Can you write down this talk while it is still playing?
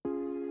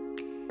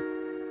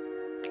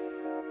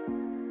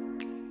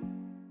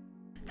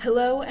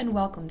Hello and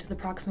welcome to the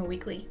Proxima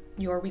Weekly,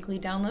 your weekly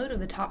download of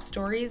the top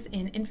stories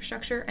in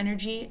infrastructure,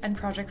 energy, and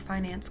project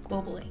finance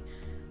globally.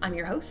 I'm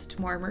your host,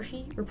 Maura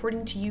Murphy,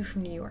 reporting to you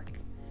from New York.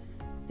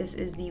 This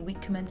is the week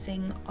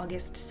commencing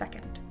August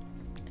 2nd.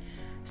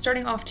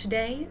 Starting off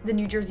today, the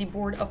New Jersey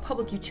Board of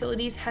Public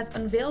Utilities has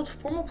unveiled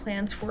formal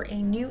plans for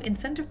a new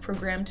incentive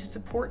program to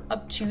support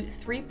up to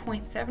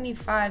 3.75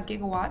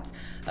 gigawatts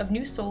of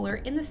new solar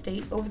in the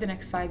state over the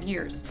next 5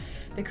 years.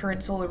 The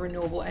current Solar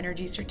Renewable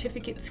Energy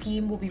Certificate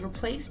scheme will be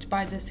replaced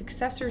by the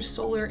successor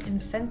Solar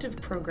Incentive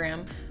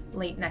Program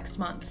late next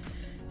month.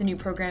 The new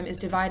program is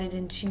divided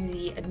into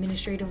the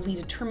administratively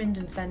determined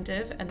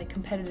incentive and the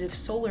competitive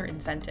solar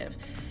incentive.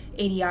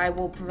 ADI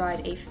will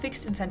provide a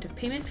fixed incentive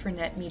payment for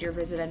net meter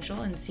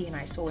residential and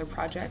C&I solar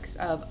projects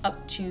of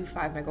up to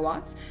 5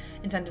 megawatts.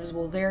 Incentives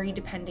will vary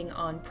depending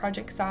on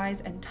project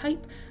size and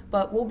type,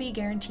 but will be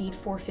guaranteed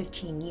for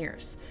 15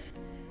 years.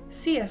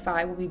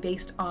 CSI will be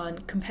based on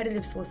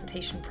competitive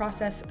solicitation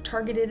process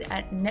targeted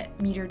at net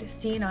metered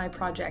C&I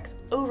projects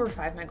over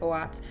 5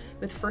 megawatts,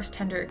 with first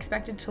tender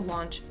expected to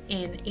launch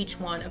in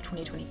H1 of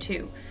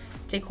 2022.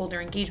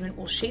 Stakeholder engagement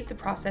will shape the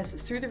process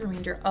through the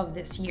remainder of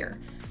this year.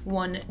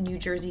 One New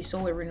Jersey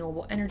Solar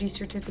Renewable Energy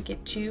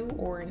Certificate 2,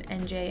 or an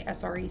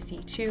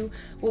NJSREC 2,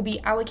 will be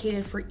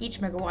allocated for each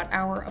megawatt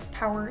hour of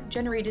power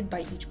generated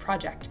by each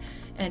project.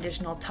 An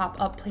additional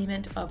top-up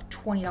payment of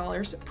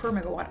 $20 per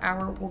megawatt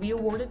hour will be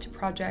awarded to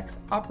projects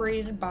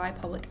operated by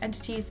public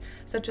entities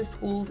such as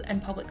schools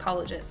and public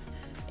colleges.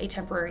 A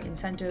temporary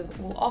incentive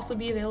will also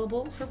be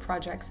available for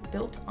projects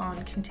built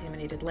on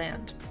contaminated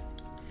land.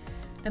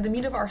 Now, the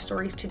meat of our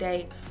stories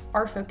today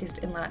are focused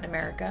in Latin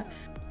America.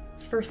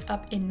 First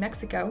up in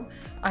Mexico,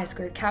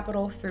 I2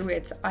 Capital, through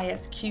its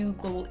ISQ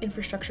Global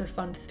Infrastructure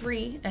Fund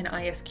 3 and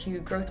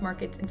ISQ Growth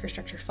Markets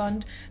Infrastructure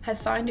Fund,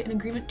 has signed an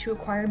agreement to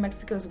acquire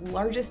Mexico's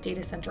largest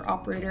data center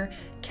operator,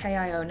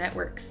 KIO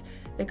Networks.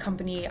 The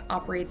company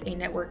operates a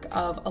network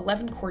of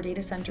 11 core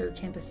data center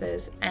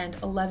campuses and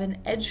 11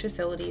 edge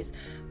facilities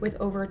with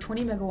over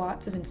 20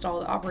 megawatts of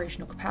installed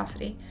operational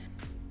capacity.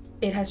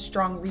 It has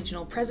strong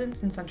regional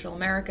presence in Central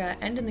America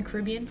and in the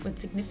Caribbean with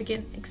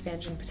significant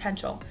expansion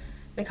potential.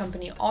 The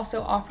company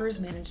also offers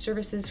managed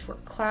services for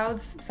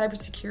clouds,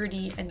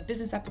 cybersecurity, and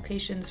business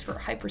applications for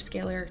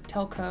hyperscaler,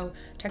 telco,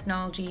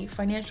 technology,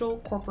 financial,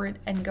 corporate,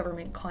 and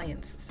government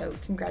clients. So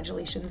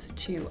congratulations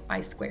to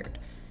I2.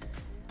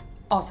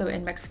 Also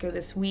in Mexico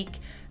this week,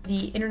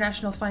 the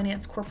International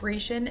Finance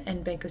Corporation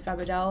and Banco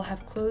Sabadell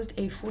have closed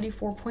a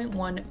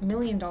 $44.1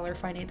 million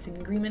financing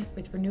agreement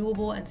with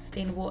renewable and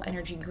sustainable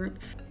energy group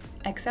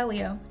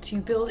X-Elio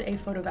to build a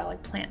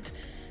photovoltaic plant.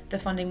 The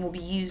funding will be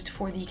used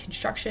for the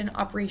construction,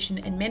 operation,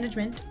 and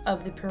management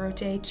of the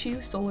Perote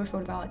 2 solar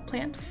photovoltaic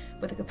plant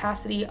with a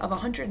capacity of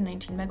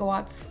 119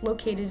 megawatts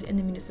located in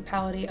the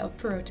municipality of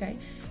Perote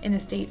in the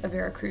state of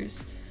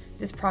Veracruz.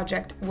 This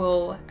project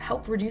will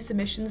help reduce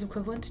emissions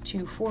equivalent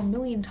to 4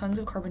 million tons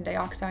of carbon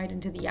dioxide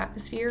into the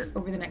atmosphere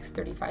over the next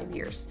 35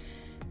 years.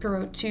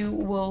 Perote 2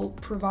 will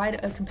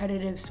provide a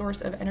competitive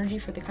source of energy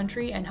for the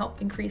country and help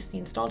increase the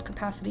installed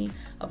capacity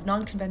of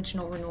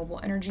non-conventional renewable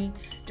energy,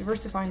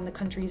 diversifying the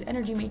country's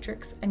energy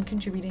matrix and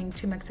contributing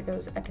to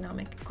Mexico's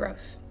economic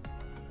growth.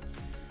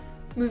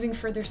 Moving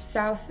further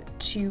south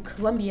to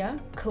Colombia,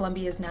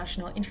 Colombia's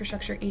National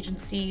Infrastructure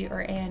Agency,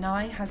 or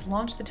ANI, has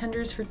launched the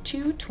tenders for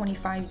two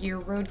 25-year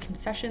road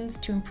concessions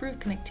to improve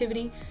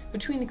connectivity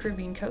between the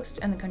Caribbean coast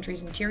and the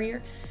country's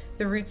interior.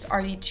 The routes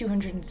are the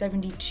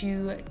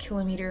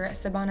 272-kilometer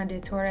Sabana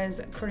de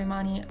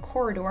Torres-Curimani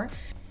corridor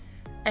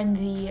and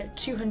the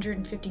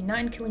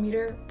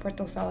 259-kilometer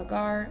Puerto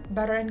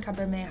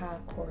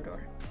Salgar-Barrancabermeja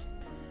corridor.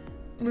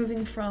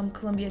 Moving from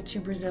Colombia to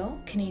Brazil,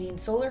 Canadian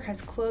Solar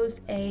has closed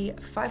a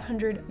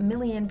 500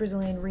 million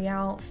Brazilian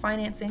real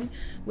financing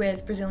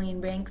with Brazilian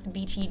banks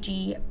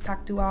BTG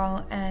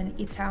Pactual and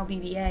Itaú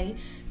BBA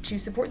to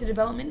support the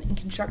development and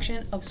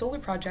construction of solar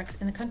projects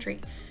in the country.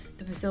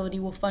 The facility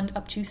will fund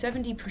up to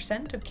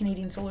 70% of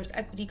Canadian Solar's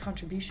equity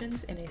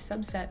contributions in a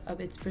subset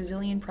of its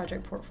Brazilian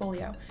project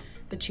portfolio.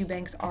 The two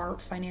banks are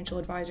financial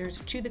advisors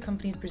to the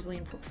company's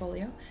Brazilian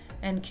portfolio,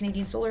 and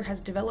Canadian Solar has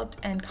developed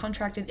and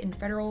contracted in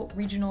federal,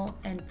 regional,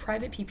 and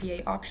private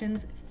PPA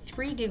auctions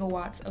 3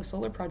 gigawatts of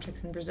solar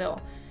projects in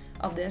Brazil.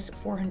 Of this,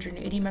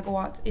 480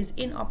 megawatts is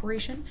in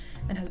operation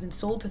and has been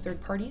sold to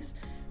third parties.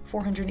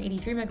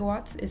 483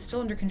 megawatts is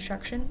still under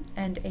construction,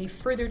 and a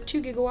further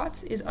 2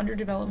 gigawatts is under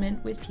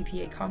development with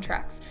PPA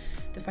contracts.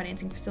 The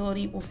financing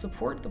facility will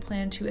support the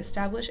plan to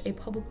establish a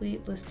publicly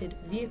listed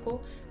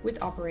vehicle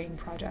with operating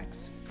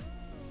projects.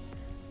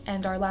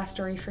 And our last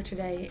story for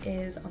today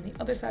is on the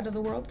other side of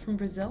the world from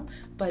Brazil,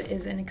 but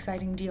is an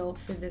exciting deal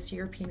for this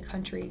European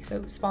country.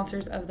 So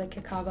sponsors of the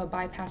Kakava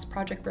Bypass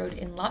Project Road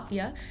in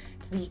Latvia,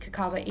 it's the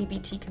Kakava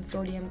ABT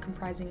Consortium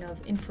comprising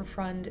of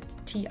Infrafund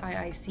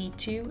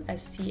TIIC2,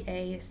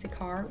 SCA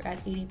SICAR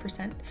at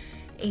 80%,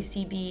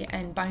 ACB,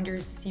 and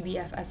Binders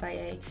CBF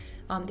SIA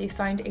They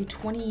signed a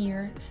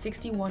 20-year,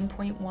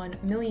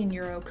 €61.1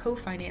 million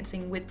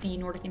co-financing with the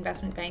Nordic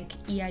Investment Bank,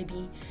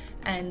 EIB,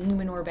 and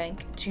Luminor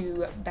Bank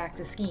to back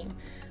the scheme.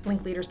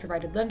 Linklaters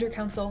provided lender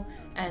counsel,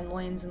 and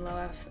Loyens &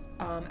 Loeff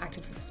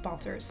acted for the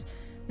sponsors.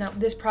 Now,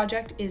 this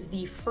project is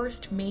the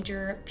first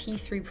major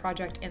P3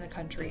 project in the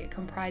country. It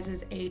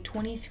comprises a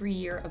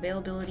 23-year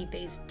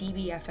availability-based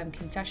DBFM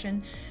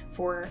concession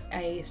for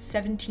a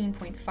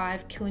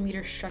 17.5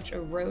 kilometer stretch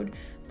of road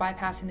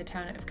bypassing the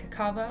town of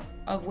Kävlinge,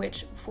 of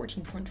which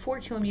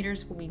 14.4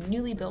 kilometers will be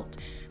newly built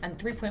and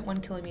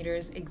 3.1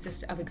 kilometers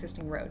of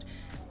existing road.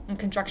 And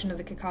construction of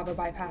the Kävlinge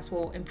bypass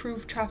will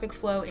improve traffic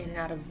flow in and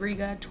out of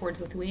Riga towards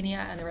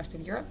Lithuania and the rest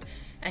of Europe,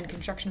 and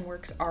construction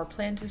works are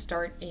planned to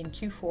start in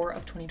Q4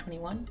 of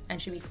 2021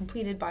 and should be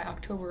completed by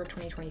October of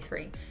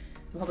 2023.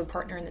 The public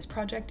partner in this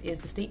project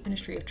is the State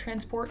Ministry of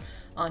Transport,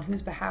 on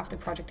whose behalf the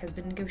project has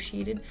been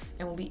negotiated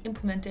and will be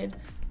implemented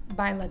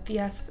by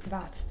Latvijas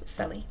Valsts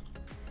Ceļi.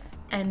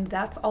 And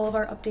that's all of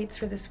our updates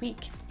for this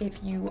week.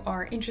 If you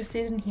are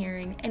interested in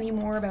hearing any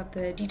more about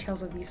the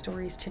details of these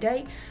stories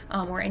today,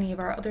 or any of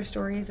our other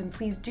stories, then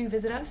please do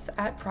visit us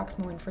at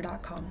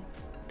proximoinfo.com.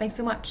 Thanks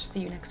so much.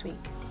 See you next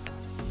week.